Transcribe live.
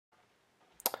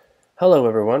Hello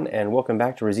everyone, and welcome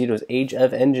back to Resido's Age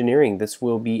of Engineering. This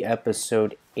will be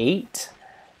episode 8.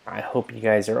 I hope you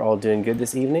guys are all doing good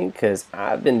this evening, because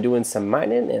I've been doing some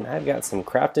mining and I've got some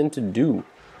crafting to do.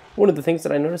 One of the things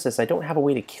that I noticed is I don't have a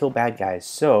way to kill bad guys,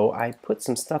 so I put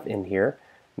some stuff in here,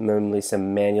 mainly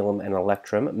some mannulum and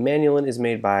electrum. Mannulum is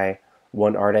made by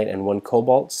 1 ardite and 1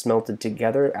 cobalt smelted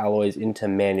together, alloys into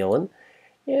mannulum,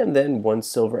 and then 1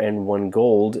 silver and 1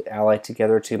 gold allied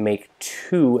together to make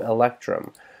 2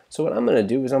 electrum. So what I'm going to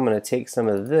do is I'm going to take some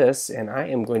of this and I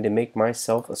am going to make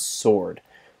myself a sword.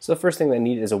 So the first thing I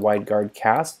need is a wide guard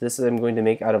cast. This I'm going to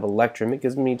make out of electrum. It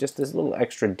gives me just this little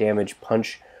extra damage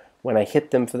punch when I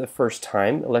hit them for the first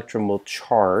time. Electrum will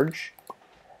charge,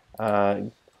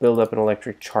 build up an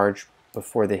electric charge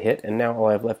before the hit, and now all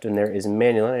I have left in there is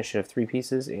mannulum. I should have 3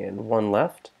 pieces and 1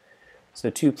 left. So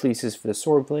 2 pieces for the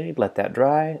sword blade, let that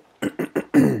dry.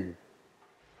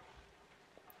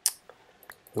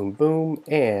 Boom, boom,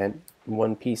 and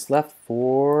 1 piece left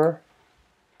for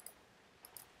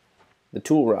the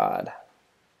tool rod.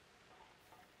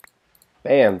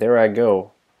 Bam, there I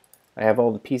go. I have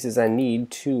all the pieces I need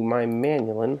to my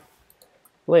mannulum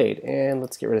blade. And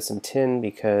let's get rid of some tin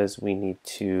because we need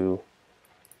to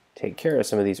take care of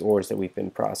some of these ores that we've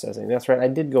been processing. That's right, I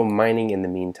did go mining in the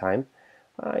meantime.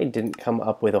 I didn't come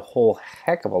up with a whole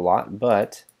heck of a lot,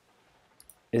 but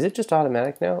is it just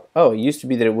automatic now? Oh, it used to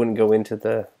be that it wouldn't go into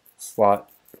the slot.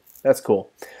 That's cool.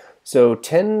 So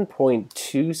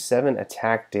 10.27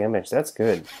 attack damage. That's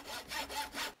good.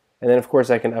 And then, of course,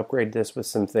 I can upgrade this with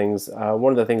some things.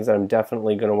 One of the things that I'm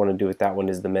definitely going to want to do with that one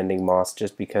is the mending moss,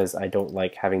 just because I don't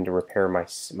like having to repair my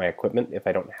equipment if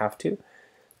I don't have to.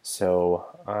 So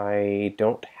I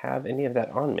don't have any of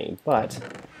that on me. But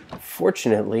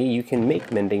fortunately, you can make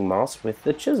mending moss with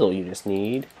the chisel. You just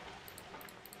need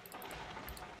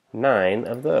 9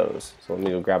 of those. So let me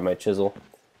go grab my chisel.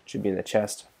 It should be in the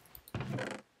chest.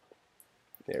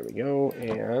 There we go.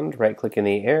 And right click in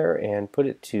the air and put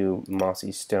it to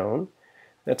mossy stone.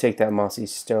 Now take that mossy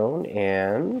stone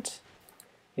and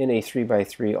in a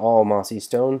 3x3 all mossy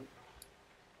stone,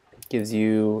 it gives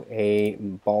you a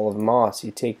ball of moss.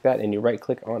 You take that and you right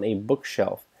click on a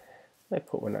bookshelf. I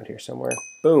put one out here somewhere.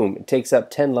 Boom. It takes up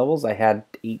 10 levels. I had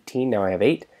 18, now I have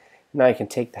 8. Now I can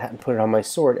take that and put it on my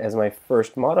sword as my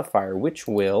first modifier, which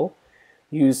will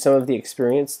use some of the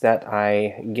experience that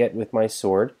I get with my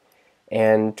sword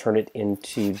and turn it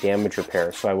into damage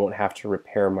repair, so I won't have to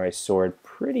repair my sword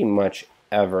pretty much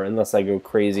ever, unless I go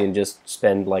crazy and just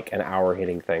spend like an hour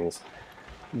hitting things.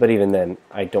 But even then,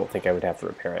 I don't think I would have to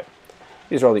repair it.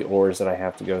 These are all the ores that I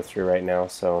have to go through right now,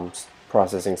 so I'm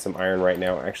processing some iron right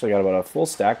now. I actually got about a full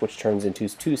stack, which turns into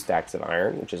 2 stacks of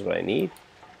iron, which is what I need.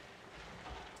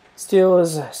 Steel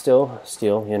is still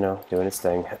steel, you know, doing its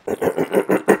thing.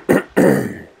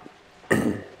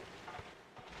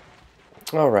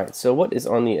 Alright, so what is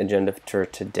on the agenda for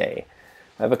today?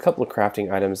 I have a couple of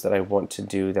crafting items that I want to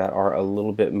do that are a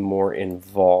little bit more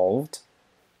involved.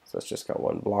 So it's just got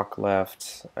 1 block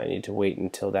left. I need to wait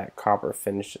until that copper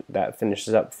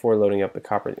finishes up before loading up the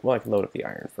copper. Well, I can load up the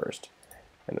iron first,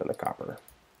 and then the copper.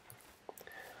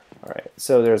 Alright,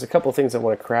 so there's a couple things I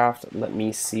want to craft. Let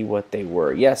me see what they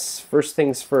were. Yes, first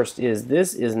things first is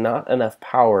this is not enough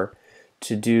power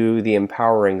to do the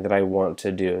empowering that I want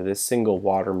to do. This single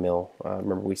water mill,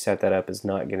 remember we set that up, is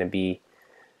not going to be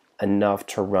enough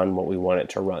to run what we want it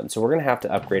to run. So we're going to have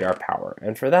to upgrade our power.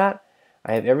 And for that,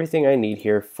 I have everything I need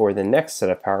here for the next set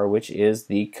of power, which is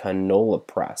the canola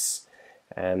press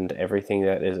and everything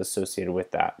that is associated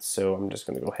with that. So I'm just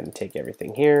going to go ahead and take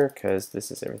everything here because this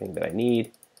is everything that I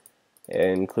need,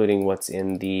 including what's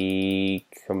in the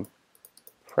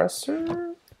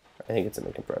compressor. I think it's in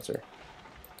the compressor.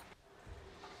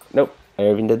 Nope, I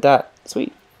even did that.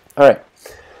 Sweet. Alright,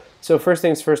 so first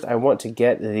things first, I want to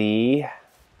get the...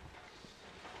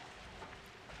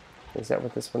 Is that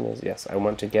what this one is? Yes, I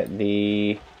want to get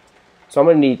the... So I'm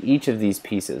going to need each of these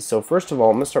pieces. So first of all,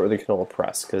 I'm going to start with the canola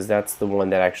press, because that's the one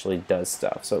that actually does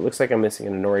stuff. So it looks like I'm missing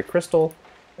an Inori crystal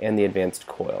and the advanced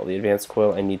coil. The advanced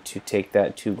coil, I need to take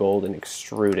that 2 gold and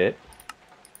extrude it.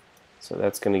 So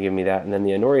that's going to give me that. And then the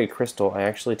Inori crystal, I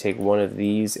actually take 1 of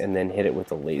these and then hit it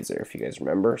with a laser, if you guys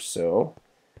remember. So,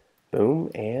 boom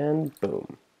and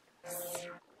boom.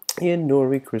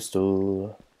 Inori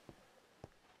crystal.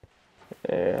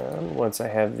 And once I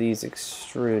have these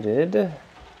extruded,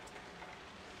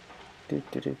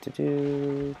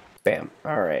 bam.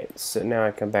 Alright, so now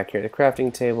I come back here to the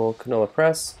crafting table, canola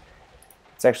press.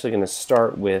 It's actually going to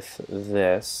start with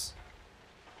this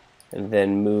and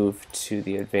then move to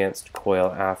the advanced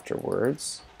coil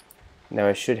afterwards. Now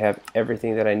I should have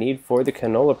everything that I need for the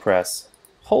canola press.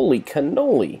 Holy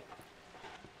cannoli!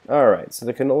 Alright, so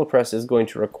the canola press is going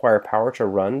to require power to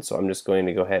run, so I'm just going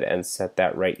to go ahead and set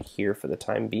that right here for the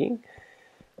time being.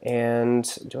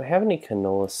 And do I have any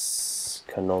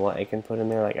canola I can put in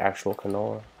there, like actual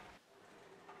canola?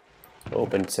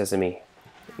 Open sesame.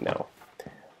 No.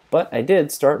 But I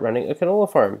did start running a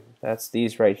canola farm. That's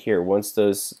these right here. Once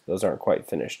those aren't quite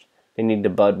finished, they need to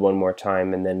bud one more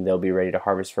time, and then they'll be ready to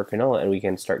harvest for canola, and we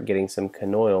can start getting some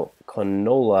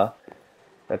canola.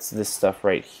 That's this stuff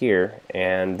right here,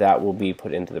 and that will be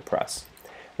put into the press.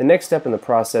 The next step in the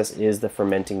process is the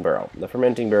fermenting barrel. The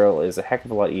fermenting barrel is a heck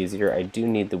of a lot easier. I do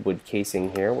need the wood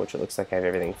casing here, which it looks like I have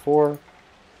everything for.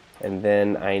 And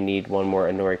then I need one more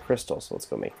Inori crystal, so let's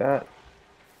go make that.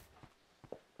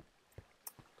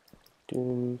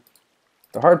 The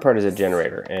hard part is a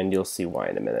generator, and you'll see why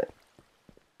in a minute.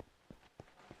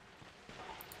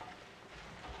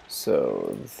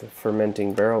 So the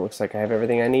fermenting barrel looks like I have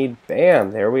everything I need.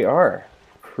 Bam, there we are,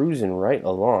 cruising right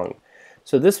along.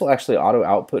 So this will actually auto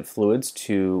output fluids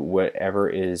to whatever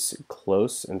is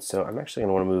close, and so I'm actually going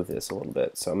to want to move this a little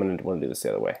bit, so I'm going to want to do this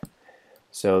the other way.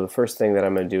 So the first thing that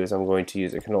I'm going to do is I'm going to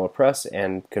use a canola press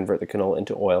and convert the canola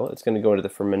into oil. It's going to go into the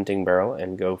fermenting barrel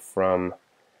and go from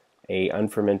a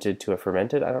unfermented to a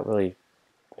fermented. I don't really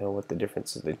know what the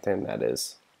difference in that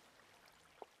is.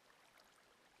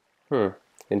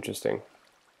 Interesting.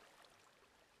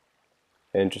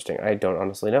 Interesting. I don't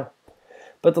honestly know.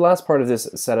 But the last part of this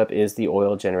setup is the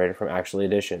oil generator from Actual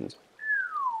Additions.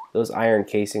 Those iron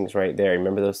casings right there,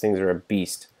 remember those things are a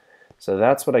beast. So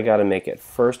that's what I got to make it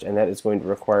first, and that is going to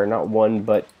require not one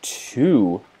but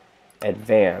two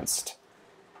advanced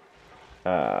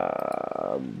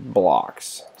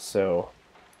blocks. So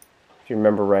if you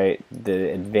remember right,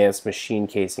 the advanced machine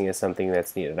casing is something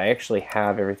that's needed. I actually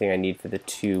have everything I need for the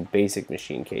two basic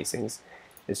machine casings.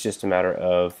 It's just a matter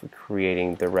of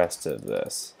creating the rest of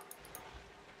this.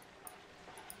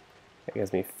 It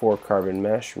gives me 4 carbon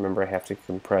mesh. Remember, I have to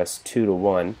compress 2 to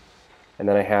 1. And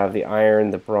then I have the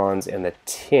iron, the bronze, and the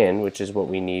tin, which is what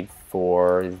we need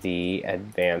for the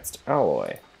advanced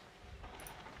alloy.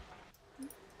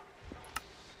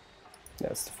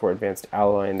 That's for advanced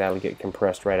alloy, and that'll get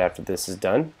compressed right after this is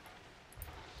done.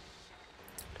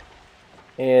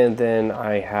 And then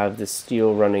I have the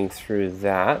steel running through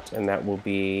that, and that will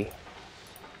be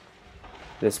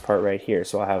this part right here.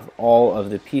 So I'll have all of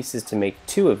the pieces to make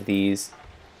 2 of these,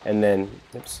 and then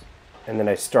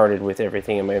I started with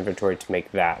everything in my inventory to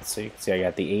make that. So you can see I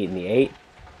got the 8 and the 8,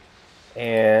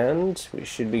 and we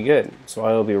should be good. So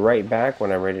I will be right back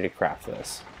when I'm ready to craft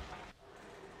this.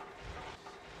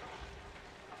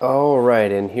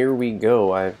 Alright, and here we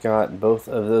go. I've got both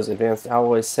of those advanced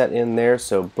alloys set in there,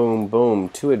 so boom, boom.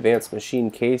 2 advanced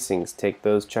machine casings. Take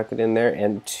those, chuck it in there,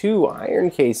 and 2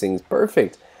 iron casings.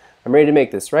 Perfect. I'm ready to make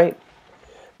this, right?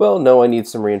 Well, no, I need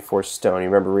some reinforced stone. You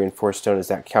remember reinforced stone is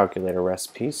that calculator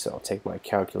recipe, so I'll take my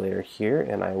calculator here,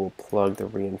 and I will plug the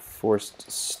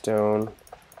reinforced stone.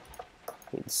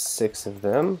 Need 6 of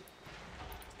them.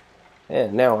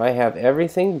 And now I have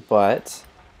everything but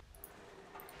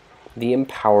the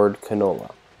empowered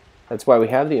canola. That's why we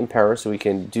have the empower, so we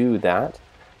can do that.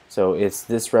 So it's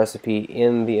this recipe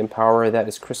in the empower. That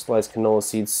is crystallized canola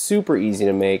seeds, super easy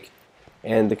to make.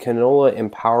 And the canola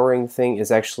empowering thing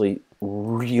is actually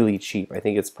really cheap. I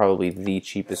think it's probably the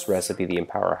cheapest recipe the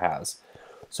empower has.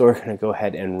 So we're going to go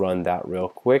ahead and run that real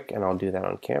quick, and I'll do that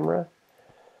on camera.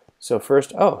 So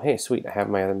first, oh, hey, sweet, I have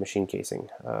my other machine casing.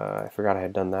 I forgot I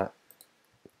had done that.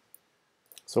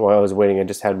 So while I was waiting, I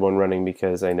just had one running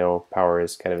because I know power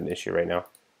is kind of an issue right now.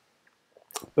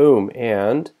 Boom,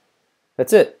 and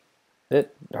that's it.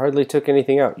 It hardly took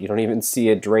anything out. You don't even see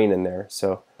a drain in there.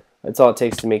 So that's all it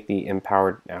takes to make the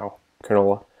empowered now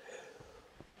canola.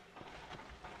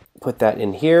 Put that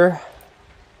in here.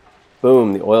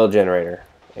 Boom, the oil generator.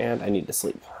 And I need to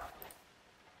sleep.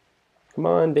 Come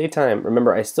on, daytime.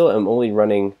 Remember, I still am only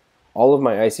running all of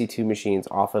my IC2 machines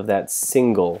off of that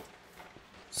single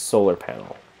solar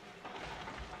panel.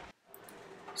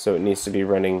 So it needs to be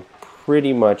running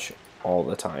pretty much all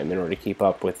the time in order to keep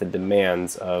up with the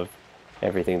demands of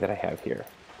everything that I have here.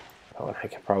 Oh, and I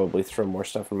could probably throw more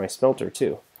stuff in my smelter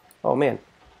too. Oh man,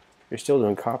 you're still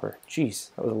doing copper.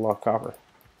 Jeez, that was a lot of copper.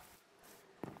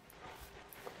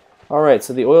 Alright,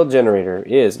 so the oil generator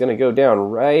is going to go down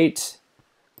right,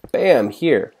 bam,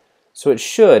 here. So it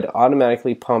should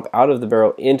automatically pump out of the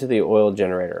barrel into the oil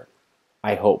generator.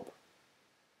 I hope.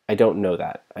 I don't know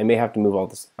that. I may have to move all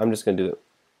this. I'm just going to do it.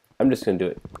 I'm just going to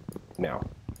do it now.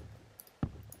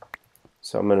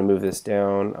 So I'm going to move this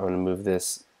down. I'm going to move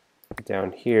this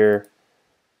down here.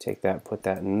 Take that, put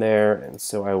that in there. And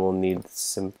so I will need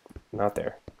some, not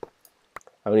there.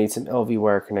 I will need some LV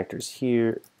wire connectors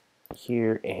here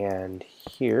here and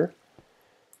here.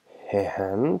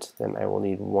 And then I will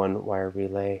need one wire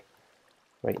relay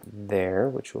right there,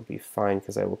 which will be fine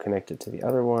because I will connect it to the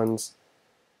other ones.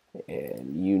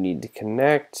 And you need to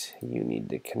connect, you need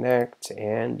to connect,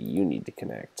 and you need to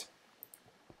connect.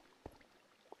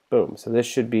 Boom. So this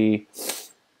should be,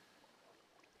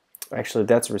 actually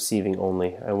that's receiving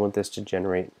only. I want this to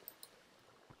generate.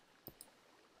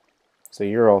 So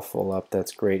you're all full up,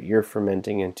 that's great. You're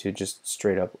fermenting into just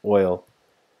straight up oil.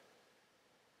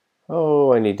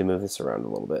 Oh, I need to move this around a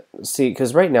little bit. See,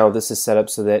 because right now this is set up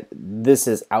so that this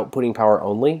is outputting power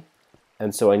only,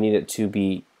 and so I need it to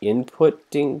be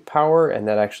inputting power, and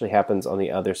that actually happens on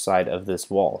the other side of this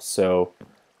wall. So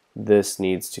this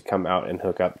needs to come out and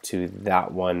hook up to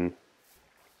that one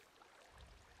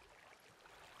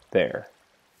there.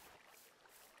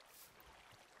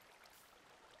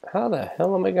 How the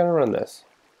hell am I going to run this?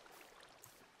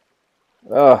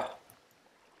 Ugh.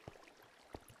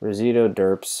 Resido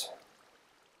derps.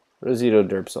 Resido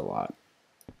derps a lot.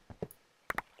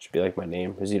 Should be like my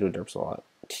name. Resido derps a lot.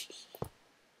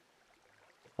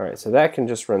 Alright, so that can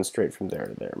just run straight from there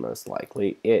to there, most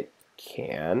likely. It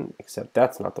can, except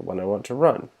that's not the one I want to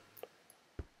run.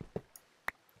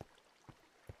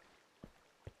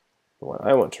 The one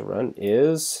I want to run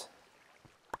is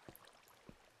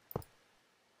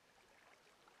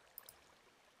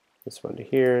this one to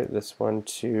here, this one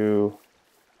to,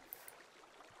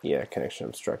 yeah, connection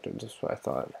obstructed, just what I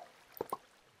thought.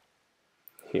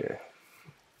 Here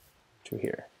to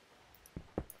here.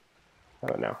 How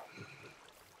about now?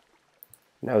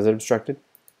 Now is it obstructed?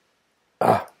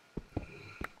 Ah!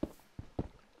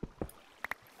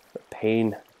 A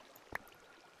pain.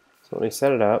 So let me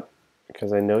set it up,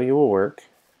 because I know you will work.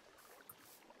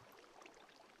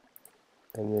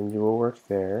 And then you will work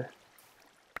there.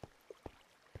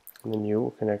 And then you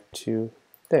will connect to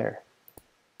there.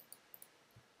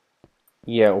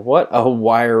 Yeah, what a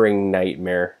wiring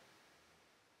nightmare.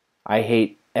 I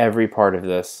hate every part of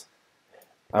this.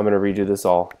 I'm going to redo this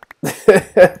all.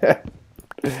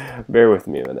 Bear with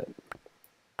me a minute.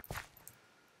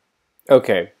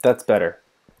 Okay, that's better,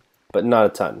 but not a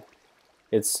ton.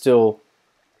 It's still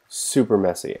super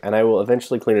messy, and I will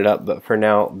eventually clean it up, but for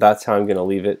now, that's how I'm going to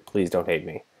leave it. Please don't hate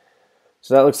me.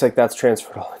 So that looks like that's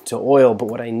transferred all into oil, but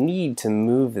what I need to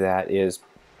move that is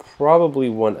probably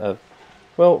one of,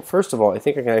 well, first of all, I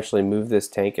think I can actually move this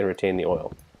tank and retain the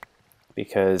oil,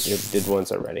 because it did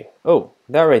once already. Oh,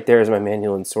 that right there is my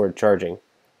manual and sword charging.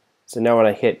 So now when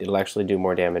I hit, it'll actually do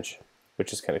more damage,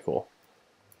 which is kind of cool.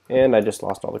 And I just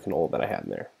lost all the canola that I had in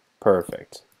there.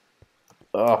 Perfect.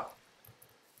 Ugh.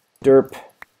 Derp.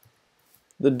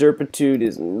 The derpitude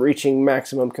is reaching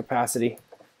maximum capacity.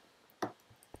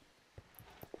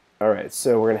 Alright,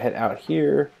 so we're going to head out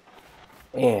here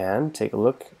and take a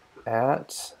look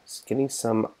at getting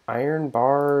some iron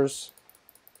bars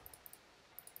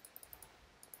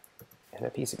and a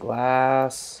piece of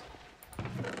glass.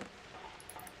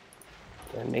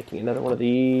 And making another one of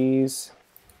these.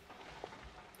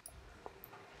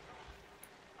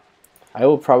 I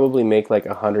will probably make like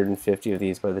 150 of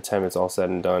these by the time it's all said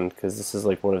and done, because this is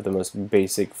like one of the most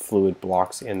basic fluid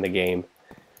blocks in the game.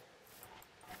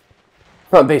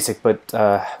 Not basic, but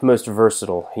most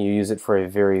versatile. You use it for a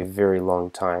very, very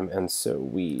long time, and so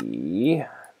we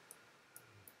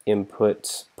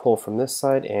input, pull from this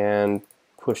side, and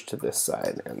push to this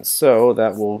side, and so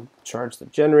that will charge the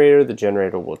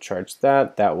generator will charge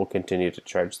that will continue to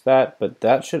charge that, but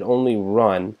that should only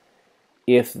run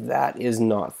if that is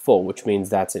not full, which means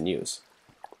that's in use.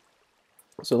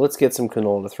 So let's get some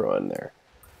canola to throw in there.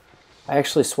 I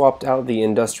actually swapped out the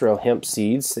industrial hemp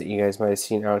seeds that you guys might have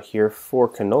seen out here for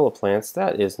canola plants.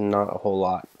 That is not a whole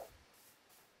lot.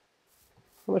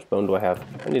 How much bone do I have?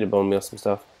 I need to bone meal some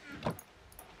stuff.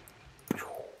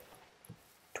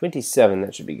 27,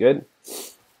 that should be good.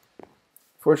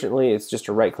 Fortunately, it's just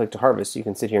a right click to harvest. You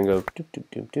can sit here and go doop, doop,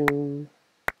 doop, doop,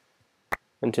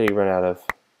 until you run out of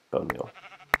bone meal.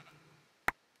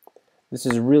 This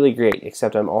is really great,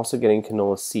 except I'm also getting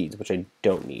canola seeds, which I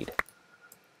don't need.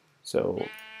 So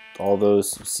all those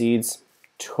seeds,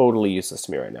 totally useless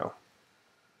to me right now.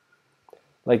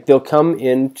 Like, they'll come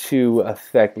into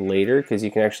effect later, because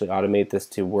you can actually automate this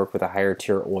to work with a higher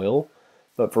tier oil.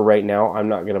 But for right now, I'm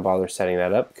not going to bother setting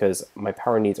that up because my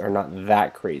power needs are not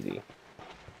that crazy.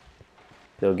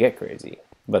 They'll get crazy,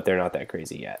 but they're not that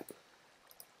crazy yet.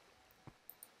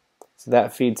 So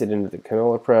that feeds it into the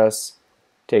canola press,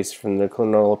 takes it from the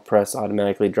canola press,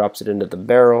 automatically drops it into the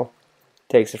barrel,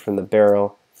 takes it from the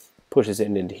barrel, pushes it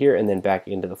into here, and then back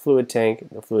into the fluid tank.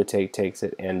 The fluid tank takes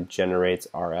it and generates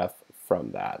RF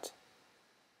from that.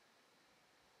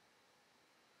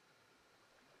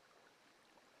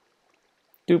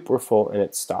 Doop, we're full, and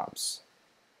it stops.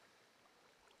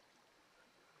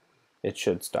 It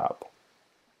should stop.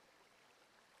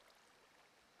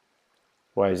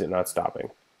 Why is it not stopping?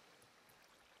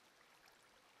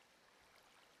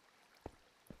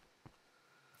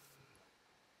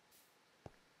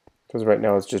 Because right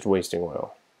now it's just wasting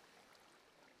oil.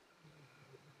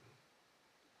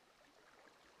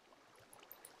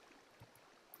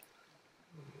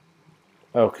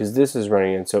 Oh, because this is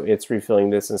running in, so it's refilling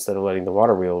this instead of letting the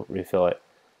water wheel refill it.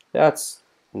 That's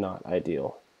not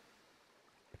ideal.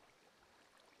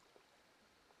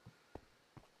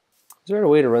 Is there a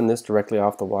way to run this directly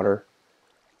off the water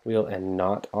wheel and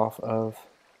not off of?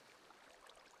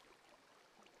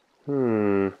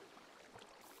 I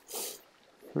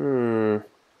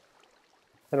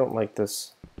don't like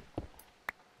this.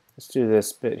 Let's do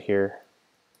this bit here.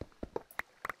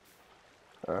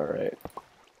 Alright.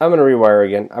 I'm going to rewire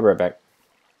again. I'll be right back.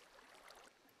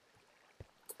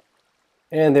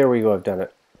 And there we go, I've done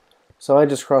it. So I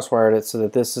just cross-wired it so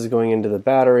that this is going into the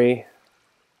battery.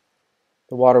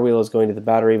 The water wheel is going to the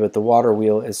battery, but the water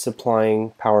wheel is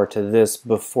supplying power to this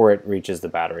before it reaches the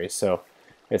battery. So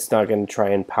it's not going to try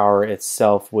and power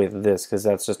itself with this because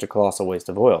that's just a colossal waste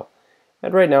of oil.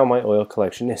 And right now my oil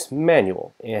collection is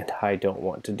manual, and I don't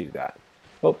want to do that.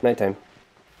 Oh, nighttime.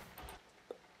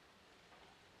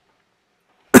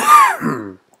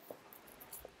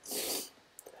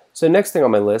 So next thing on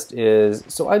my list is,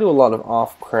 so I do a lot of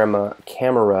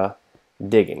off-camera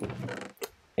digging.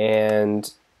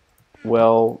 And,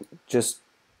 well, just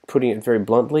putting it very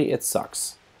bluntly, it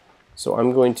sucks. So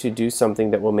I'm going to do something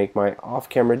that will make my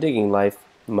off-camera digging life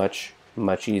much,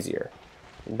 much easier.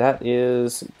 That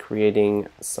is creating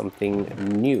something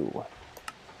new.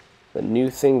 The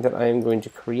new thing that I am going to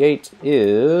create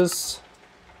is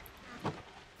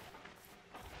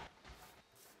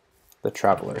the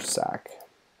traveler sack.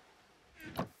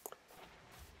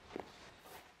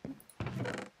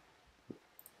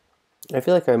 I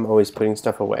feel like I'm always putting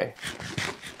stuff away.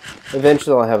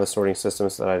 Eventually I'll have a sorting system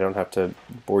so that I don't have to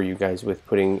bore you guys with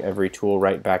putting every tool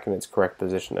right back in its correct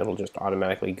position. It'll just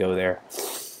automatically go there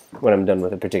when I'm done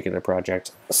with a particular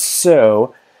project.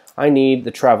 So I need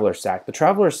the traveler sack. The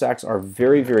traveler sacks are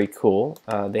very, very cool.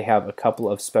 They have a couple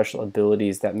of special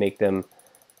abilities that make them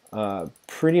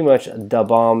pretty much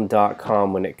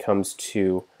dabomb.com when it comes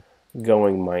to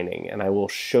going mining, and I will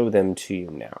show them to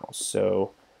you now.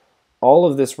 So all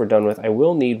of this we're done with. I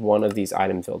will need one of these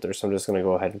item filters, so I'm just going to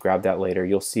go ahead and grab that later.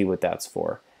 You'll see what that's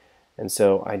for. And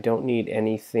so I don't need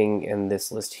anything in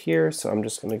this list here, so I'm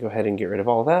just going to go ahead and get rid of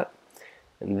all that.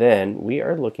 And then we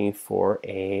are looking for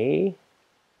a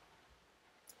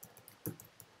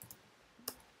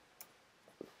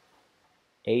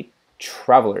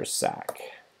traveler sack.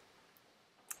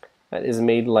 That is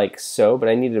made like so, but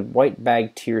I need a white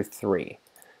bag tier 3.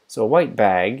 So a white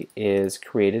bag is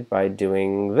created by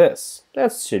doing this.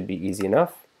 That should be easy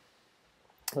enough.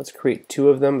 Let's create 2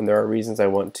 of them, and there are reasons I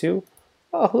want 2.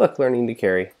 Oh, look, learning to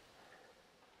carry.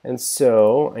 And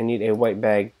so I need a white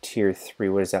bag tier 3.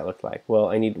 What does that look like? Well,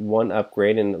 I need 1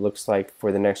 upgrade, and it looks like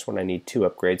for the next one I need 2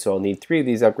 upgrades. So I'll need 3 of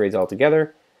these upgrades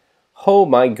altogether. Oh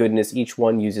my goodness, each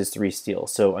one uses 3 steel.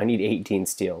 So I need 18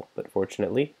 steel, but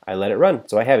fortunately I let it run.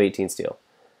 So I have 18 steel.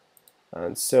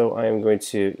 And so I am going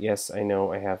to, yes, I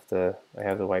know I have the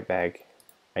white bag.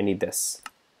 I need this.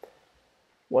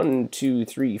 1, 2,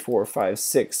 3, 4, 5,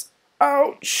 6.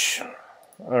 Ouch!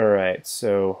 Alright,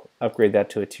 so upgrade that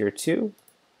to a tier 2.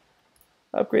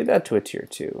 Upgrade that to a tier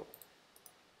 2.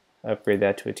 Upgrade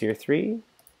that to a tier 3.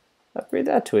 Upgrade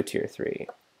that to a tier 3.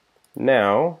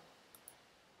 Now,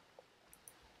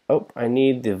 oh, I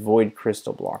need the void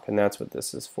crystal block, and that's what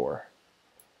this is for.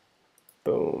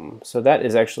 Boom. So that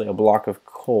is actually a block of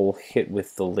coal hit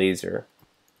with the laser.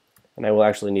 And I will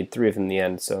actually need 3 of them in the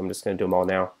end, so I'm just going to do them all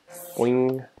now.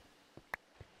 Boing.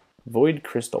 Void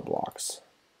crystal blocks.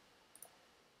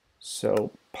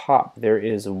 So pop, there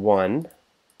is 1.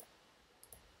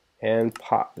 And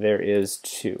pop, there is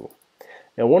 2.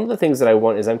 Now one of the things that I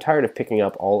want is I'm tired of picking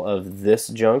up all of this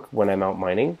junk when I'm out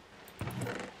mining.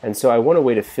 And so I want a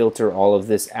way to filter all of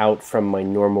this out from my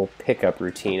normal pickup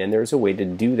routine, and there's a way to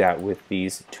do that with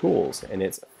these tools, and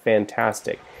it's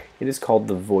fantastic. It is called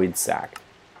the void sack.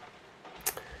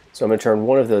 So I'm going to turn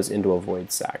one of those into a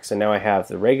void sack. So now I have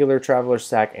the regular traveler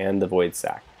sack and the void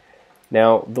sack.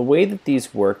 Now the way that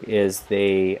these work is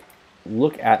they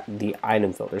look at the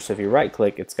item filter. So if you right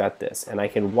click, it's got this, and I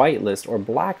can whitelist or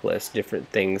blacklist different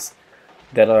things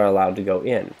that are allowed to go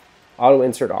in. Auto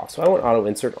insert off. So I want auto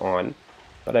insert on,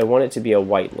 but I want it to be a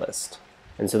whitelist.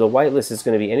 And so the whitelist is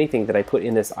going to be anything that I put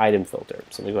in this item filter.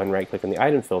 So let me go ahead and right click on the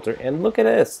item filter, and look at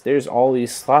this. There's all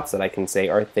these slots that I can say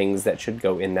are things that should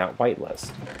go in that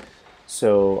whitelist.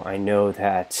 So I know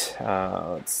that,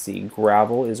 let's see,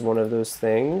 gravel is one of those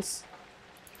things.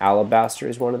 Alabaster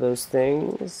is one of those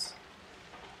things.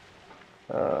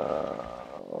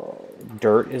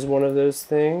 Dirt is one of those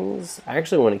things. I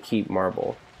actually want to keep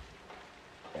marble.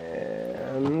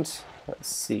 And let's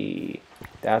see,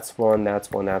 that's one,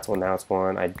 that's one, that's one, that's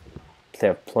one. I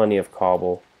have plenty of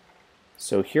cobble.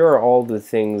 So here are all the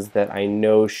things that I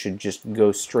know should just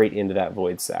go straight into that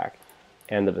void sack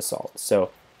and the basalt.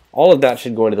 So all of that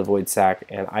should go into the void sack,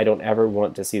 and I don't ever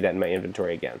want to see that in my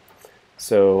inventory again.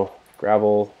 So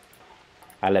gravel,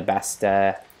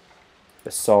 alabaster,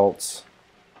 basalt,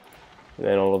 and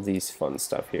then all of these fun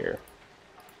stuff here.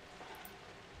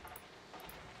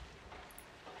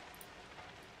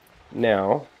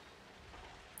 Now,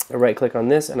 I right click on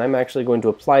this, and I'm actually going to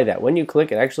apply that. When you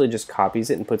click, it actually just copies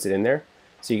it and puts it in there.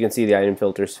 So you can see the item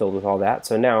filter is filled with all that.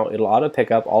 So now it'll auto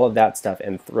pick up all of that stuff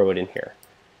and throw it in here.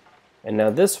 And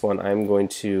now this one I'm going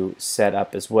to set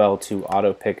up as well to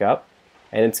auto pick up.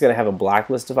 And it's going to have a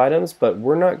blacklist of items, but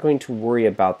we're not going to worry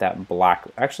about that black.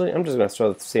 Actually, I'm just going to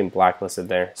throw the same blacklist in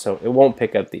there, so it won't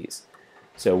pick up these.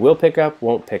 So will pick up,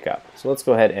 won't pick up. So let's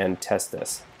go ahead and test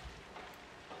this.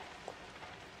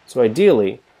 So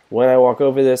ideally, when I walk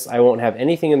over this, I won't have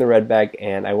anything in the red bag,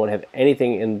 and I won't have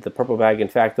anything in the purple bag. In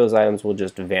fact, those items will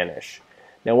just vanish.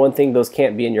 Now, one thing, those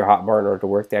can't be in your hotbar in order to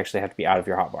work. They actually have to be out of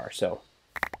your hotbar. So,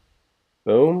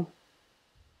 boom.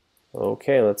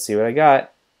 Okay, let's see what I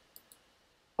got.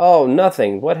 Oh,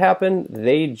 nothing. What happened?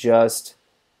 They just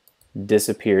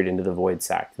disappeared into the void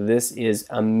sack. This is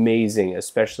amazing,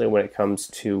 especially when it comes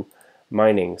to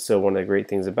mining. So one of the great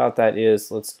things about that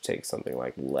is, let's take something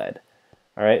like lead.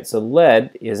 All right, so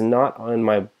lead is not on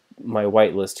my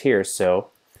whitelist here, so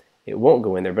it won't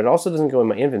go in there, but it also doesn't go in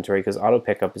my inventory because auto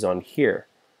pickup is on here.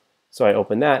 So I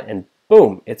open that, and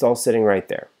boom, it's all sitting right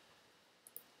there.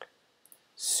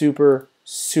 Super,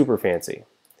 super fancy.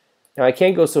 Now I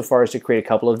can't go so far as to create a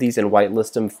couple of these and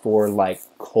whitelist them for like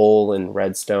coal and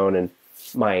redstone and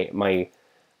my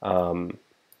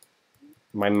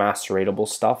maceratable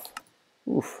stuff.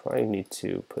 Oof, I need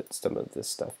to put some of this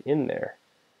stuff in there.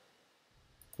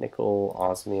 Nickel,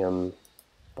 osmium,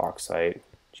 bauxite,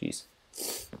 jeez.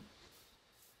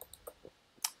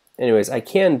 Anyways, I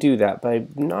can do that, but I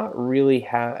don't really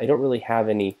have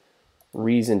any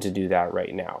reason to do that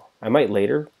right now. I might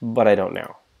later, but I don't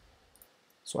now.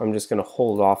 So I'm just going to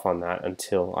hold off on that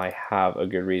until I have a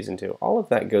good reason to. All of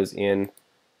that goes in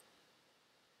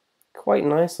quite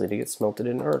nicely to get smelted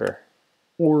in order.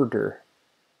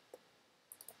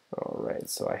 Alright,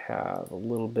 so I have a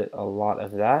lot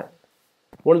of that.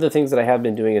 One of the things that I have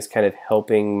been doing is kind of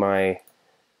helping my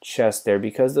chest there,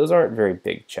 because those aren't very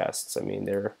big chests. I mean,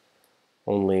 they're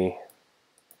only,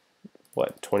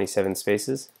 what, 27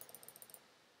 spaces?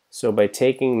 So by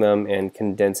taking them and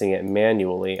condensing it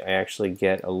manually, I actually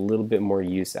get a little bit more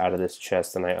use out of this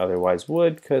chest than I otherwise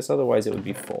would, because otherwise it would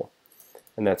be full.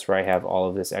 And that's where I have all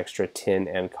of this extra tin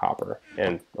and copper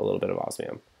and a little bit of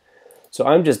osmium. So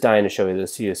I'm just dying to show you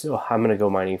this to you, so I'm going to go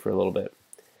mining for a little bit.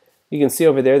 You can see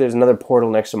over there, there's another portal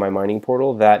next to my mining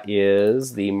portal. That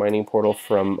is the mining portal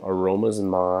from Aroma's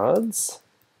Mods.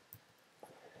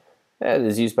 That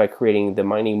is used by creating the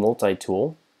mining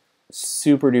multi-tool.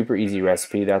 Super duper easy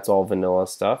recipe. That's all vanilla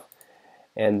stuff.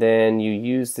 And then you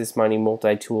use this mining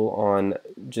multi-tool on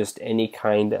just any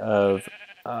kind of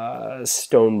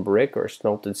stone brick or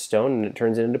smelted stone, and it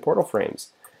turns it into portal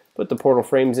frames. Put the portal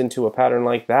frames into a pattern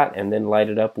like that, and then light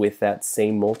it up with that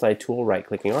same multi-tool,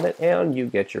 right-clicking on it, and you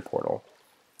get your portal.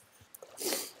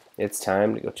 It's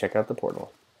time to go check out the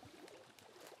portal.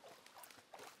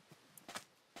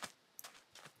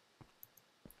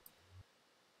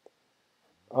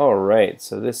 Alright,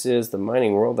 so this is the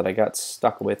mining world that I got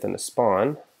stuck with in the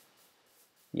spawn.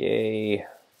 Yay.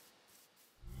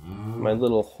 My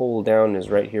little hole down is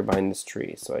right here behind this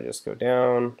tree, so I just go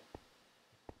down.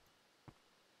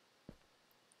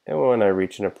 And when I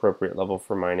reach an appropriate level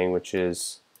for mining, which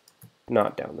is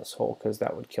not down this hole, because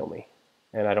that would kill me.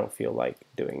 And I don't feel like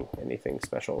doing anything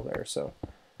special there, so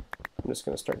I'm just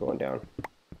going to start going down.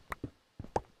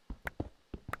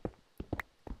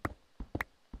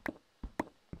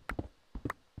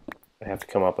 I have to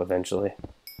come up eventually.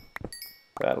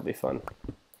 That'll be fun.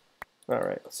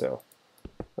 Alright, so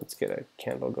let's get a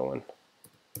candle going.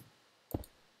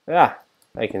 Ah,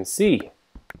 I can see.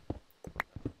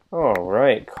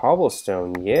 Alright,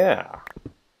 cobblestone, yeah.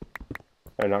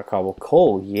 Or not cobble,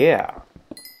 coal, yeah.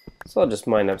 So I'll just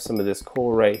mine up some of this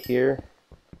coal right here.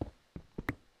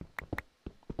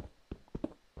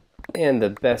 And the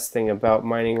best thing about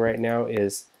mining right now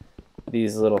is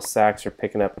these little sacks are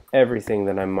picking up everything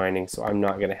that I'm mining, so I'm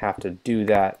not going to have to do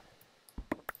that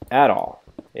at all.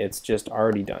 It's just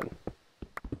already done.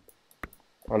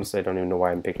 Honestly, I don't even know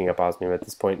why I'm picking up osmium at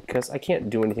this point, because I can't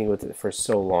do anything with it for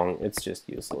so long. It's just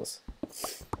useless.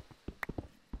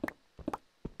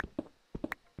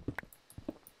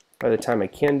 By the time I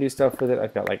can do stuff with it,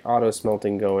 I've got like auto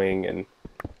smelting going and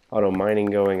auto mining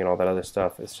going and all that other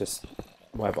stuff. It's just,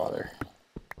 why bother?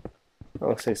 That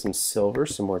looks like some silver,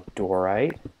 some more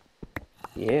dorite.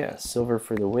 Yeah, silver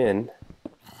for the win.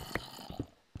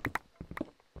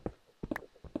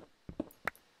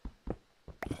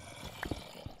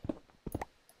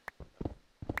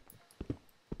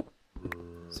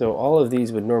 So all of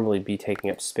these would normally be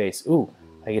taking up space. Ooh,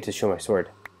 I get to show my sword.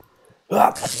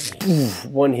 Ah!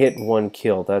 One hit, one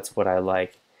kill. That's what I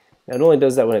like. Now it only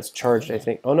does that when it's charged, I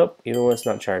think. Oh, nope, even when it's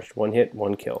not charged. One hit,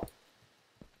 one kill.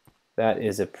 That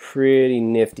is a pretty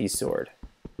nifty sword.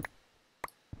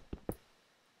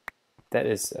 That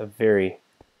is a very,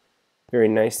 very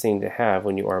nice thing to have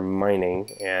when you are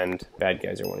mining and bad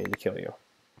guys are wanting to kill you.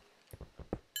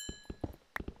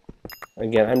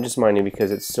 Again, I'm just mining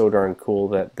because it's so darn cool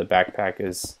that the backpack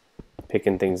is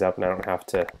picking things up and I don't have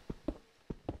to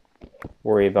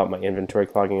worry about my inventory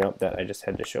clogging up, that I just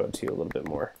had to show it to you a little bit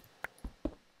more.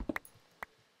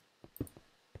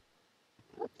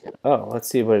 Oh, let's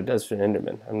see what it does for an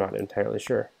Enderman. I'm not entirely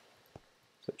sure.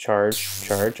 So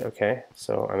charge, okay.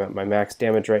 So I'm at my max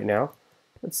damage right now.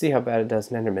 Let's see how bad it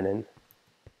does an Enderman in.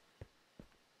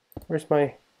 Where's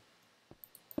my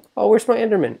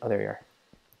Enderman? Oh, there you are.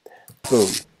 Boom.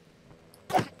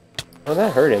 Oh,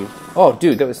 that hurt him. Oh,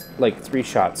 dude, that was like 3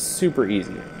 shots. Super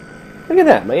easy. Look at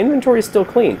that. My inventory is still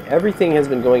clean. Everything has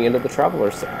been going into the traveler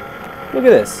sack. Look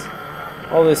at this.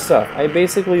 All this stuff. I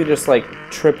basically just like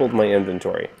tripled my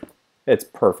inventory. It's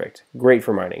perfect. Great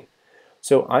for mining.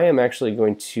 So I am actually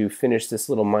going to finish this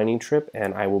little mining trip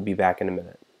and I will be back in a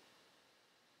minute.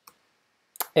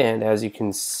 And as you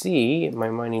can see, my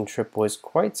mining trip was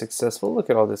quite successful. Look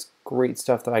at all this great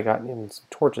stuff that I got. Even some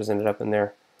torches ended up in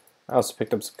there. I also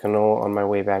picked up some canola on my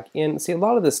way back in. See, a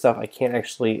lot of this stuff I can't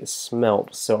actually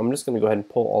smelt, so I'm just going to go ahead and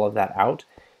pull all of that out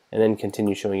and then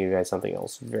continue showing you guys something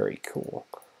else very cool.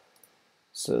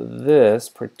 So this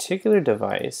particular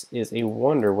device is a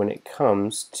wonder when it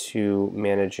comes to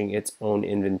managing its own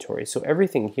inventory. So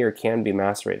everything here can be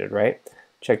macerated, right?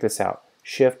 Check this out.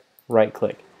 Shift, right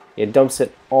click. It dumps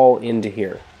it all into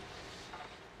here.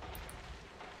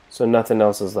 So nothing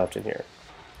else is left in here.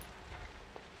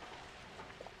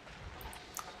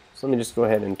 So let me just go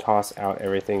ahead and toss out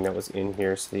everything that was in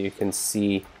here so that you can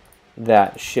see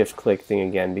that shift click thing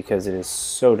again, because it is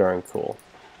so darn cool.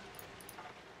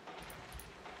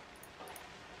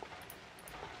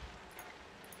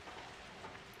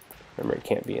 Remember, it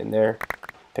can't be in there.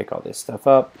 Pick all this stuff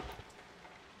up.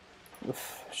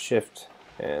 Shift,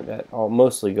 and that all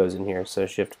mostly goes in here. So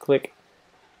shift click,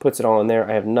 puts it all in there.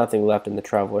 I have nothing left in the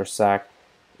traveler sack.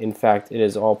 In fact, it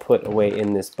is all put away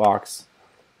in this box,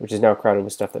 which is now crowded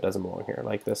with stuff that doesn't belong here,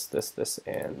 like this,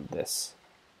 and this.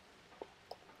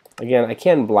 Again, I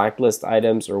can blacklist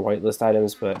items or whitelist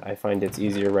items, but I find it's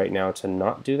easier right now to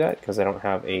not do that because I don't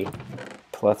have a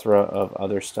plethora of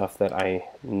other stuff that I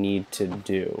need to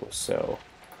do. So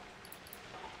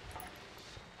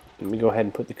let me go ahead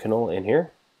and put the canola in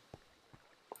here.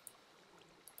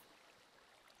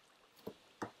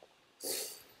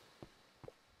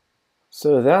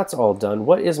 So that's all done.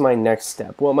 What is my next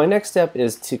step? Well, my next step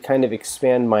is to kind of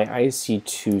expand my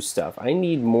IC2 stuff. I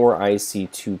need more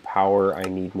IC2 power. I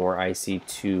need more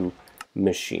IC2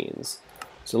 machines.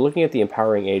 So looking at the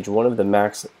empowering age, one of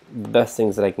the best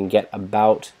things that I can get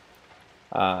about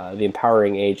the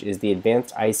empowering age is the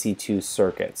advanced IC2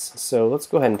 circuits. So let's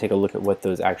go ahead and take a look at what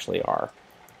those actually are.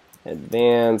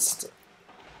 Advanced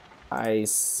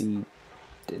IC,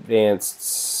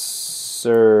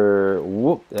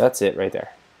 whoop, that's it right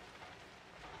there.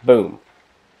 Boom.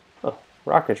 Oh,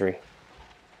 rocketry.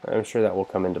 I'm sure that will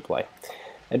come into play.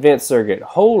 Advanced circuit.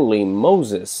 Holy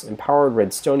Moses. Empowered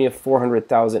Redstonia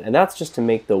 400,000. And that's just to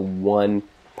make the one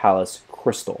palace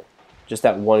crystal. Just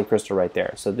that one crystal right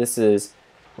there. So this is,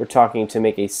 we're talking to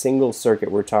make a single circuit.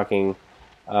 We're talking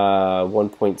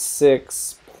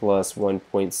 1.6 plus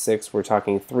 1.6. We're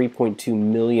talking 3.2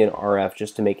 million RF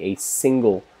just to make a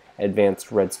single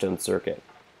advanced redstone circuit,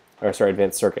 or sorry,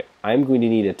 advanced circuit. I'm going to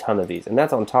need a ton of these, and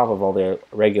that's on top of all the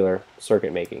regular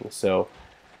circuit making. So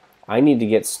I need to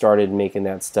get started making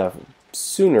that stuff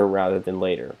sooner rather than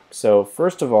later. So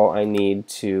first of all, I need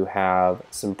to have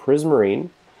some prismarine,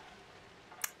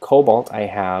 cobalt I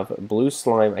have, blue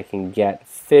slime I can get,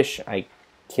 fish I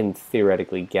can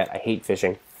theoretically get. I hate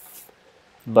fishing.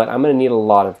 But I'm going to need a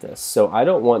lot of this. So I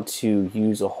don't want to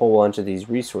use a whole bunch of these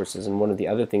resources. And one of the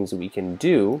other things that we can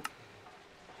do,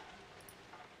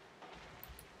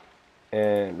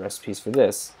 and recipes for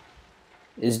this,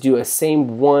 is do a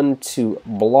same 1 to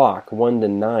block, 1 to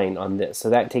 9 on this. So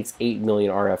that takes 8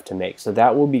 million RF to make. So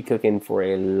that will be cooking for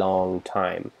a long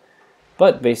time.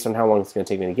 But based on how long it's going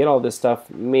to take me to get all this stuff,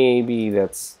 maybe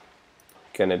that's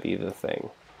going to be the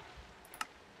thing.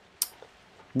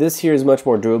 This here is much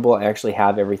more durable. I actually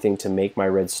have everything to make my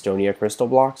Redstonia crystal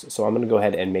blocks, so I'm going to go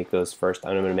ahead and make those first.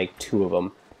 I'm going to make 2 of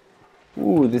them.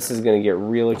 Ooh, this is going to get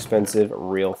real expensive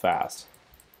real fast.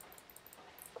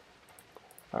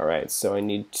 Alright, so I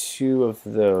need 2 of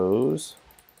those.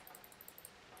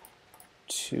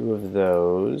 2 of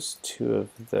those. 2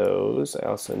 of those. I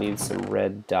also need some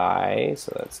red dye,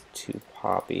 so that's 2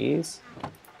 poppies.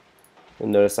 You'll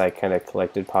notice I kind of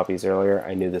collected poppies earlier.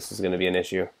 I knew this was going to be an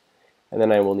issue. And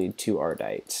then I will need 2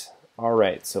 ardite.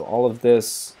 Alright, so all of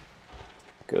this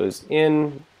goes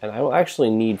in, and I will actually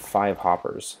need 5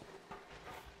 hoppers.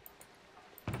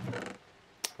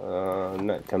 And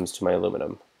that comes to my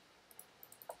aluminum.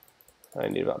 I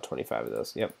need about 25 of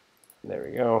those. Yep, there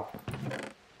we go.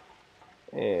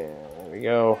 And there we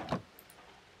go.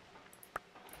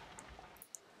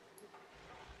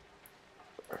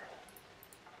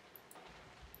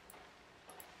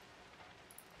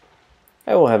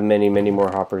 I will have many, many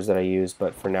more hoppers that I use,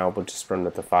 but for now we'll just run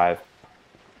with the 5.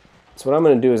 So what I'm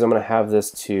going to do is I'm going to have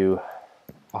this to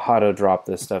auto drop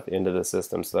this stuff into the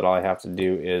system so that all I have to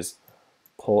do is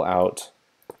pull out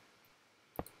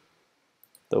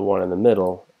the one in the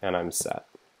middle and I'm set.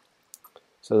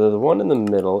 So the one in the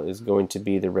middle is going to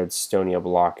be the Redstonia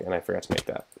block, and I forgot to make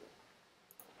that.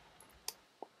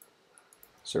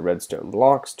 So redstone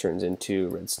blocks turns into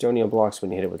Redstonia blocks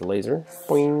when you hit it with a laser.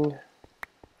 Boing.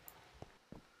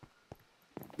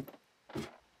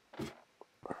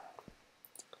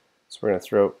 We're going to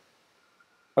throw,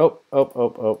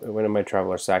 it went in my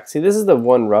traveler sack. See, this is the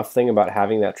one rough thing about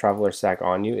having that traveler sack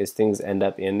on you, is things end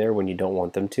up in there when you don't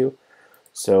want them to.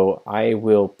 So I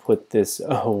will put this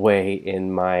away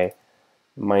in my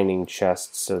mining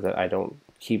chest so that I don't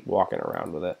keep walking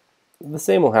around with it. The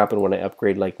same will happen when I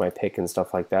upgrade like my pick and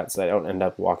stuff like that, so I don't end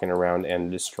up walking around and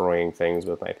destroying things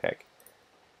with my pick.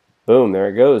 Boom, there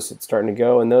it goes. It's starting to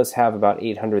go, and those have about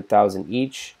 800,000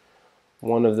 each.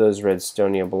 One of those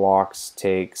Redstonia blocks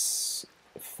takes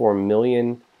 4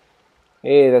 million.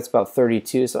 Hey, that's about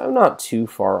 32, so I'm not too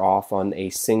far off on a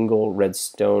single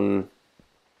redstone,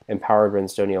 empowered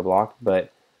Redstonia block,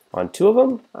 but on 2 of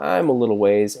them, I'm a little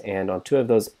ways, and on 2 of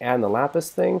those and the lapis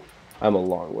thing, I'm a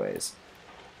long ways.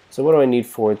 So what do I need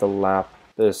for the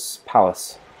lapis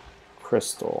palace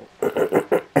crystal?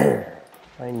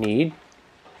 I need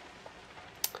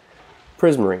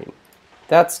prismarine.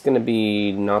 That's going to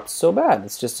be not so bad.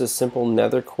 It's just a simple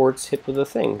nether quartz hit with a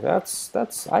thing.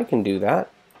 I can do that.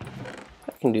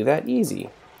 I can do that easy.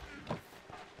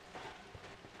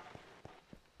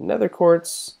 Nether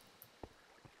quartz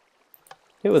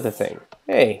hit with a thing.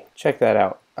 Hey, check that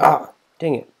out. Ah,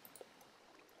 dang it.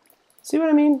 See what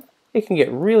I mean? It can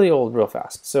get really old real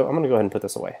fast. So I'm going to go ahead and put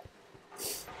this away.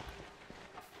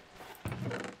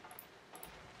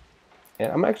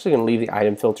 And I'm actually going to leave the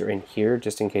item filter in here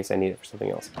just in case I need it for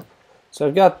something else. So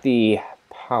I've got the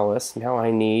palace. Now I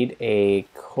need a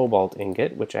cobalt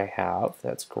ingot, which I have.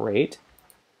 That's great.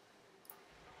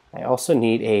 I also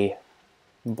need a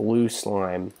blue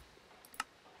slime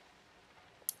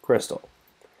crystal.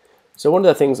 So one of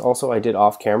the things also I did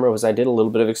off camera was I did a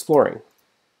little bit of exploring.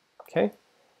 Okay.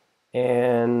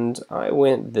 And I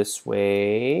went this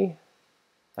way.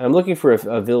 I'm looking for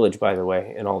a village, by the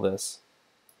way, in all this.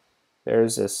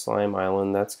 There's a slime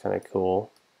island. That's kind of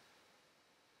cool.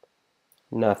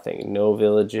 Nothing. No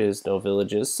villages. No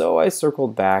villages. So I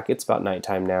circled back. It's about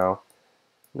nighttime now.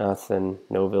 Nothing.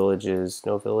 No villages.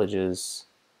 No villages.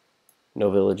 No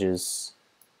villages.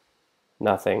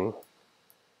 Nothing.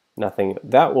 Nothing.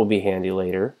 That will be handy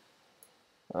later.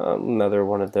 Another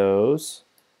one of those.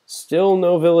 Still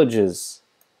no villages.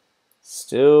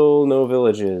 Still no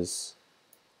villages.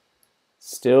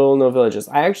 Still no villages.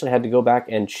 I actually had to go back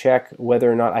and check whether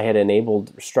or not I had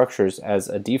enabled structures as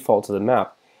a default to the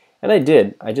map. And I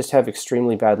did. I just have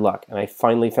extremely bad luck. And I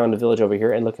finally found a village over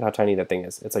here, and look at how tiny that thing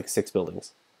is. It's like 6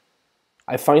 buildings.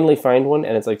 I finally find one,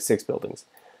 and it's like 6 buildings.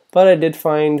 But I did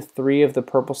find 3 of the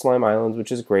purple slime islands,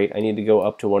 which is great. I need to go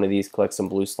up to one of these, collect some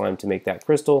blue slime to make that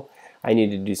crystal. I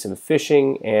need to do some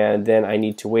fishing, and then I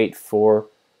need to wait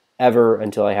forever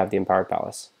until I have the empowered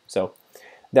palace. So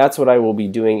that's what I will be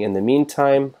doing in the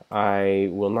meantime. I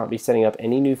will not be setting up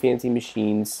any new fancy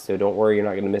machines, so don't worry, you're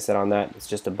not going to miss out on that. It's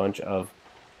just a bunch of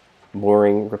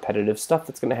boring, repetitive stuff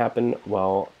that's going to happen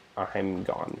while I'm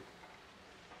gone.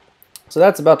 So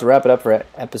that's about to wrap it up for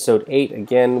episode 8.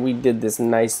 Again, we did this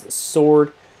nice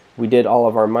sword. We did all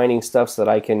of our mining stuff so that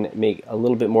I can make a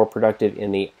little bit more productive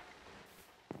in the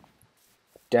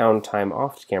downtime,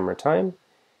 off-camera time.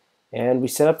 And we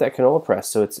set up that canola press,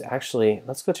 so it's actually,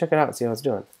 let's go check it out and see how it's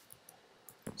doing.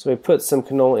 So we put some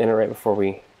canola in it right before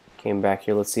we came back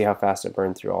here. Let's see how fast it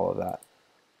burned through all of that.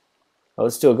 Oh,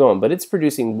 it's still going, but it's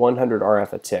producing 100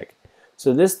 RF a tick.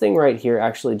 So this thing right here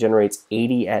actually generates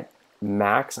 80 at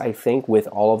max, I think, with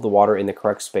all of the water in the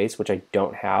correct space, which I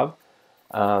don't have.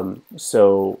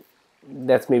 So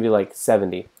that's maybe like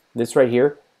 70. This right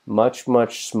here, much,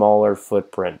 much smaller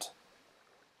footprint.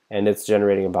 And it's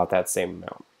generating about that same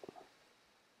amount.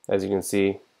 As you can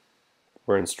see,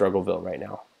 we're in Struggleville right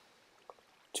now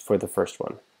for the first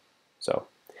one. So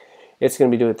it's going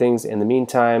to be doing things. In the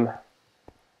meantime,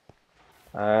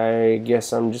 I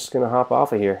guess I'm just going to hop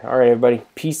off of here. All right, everybody.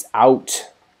 Peace out.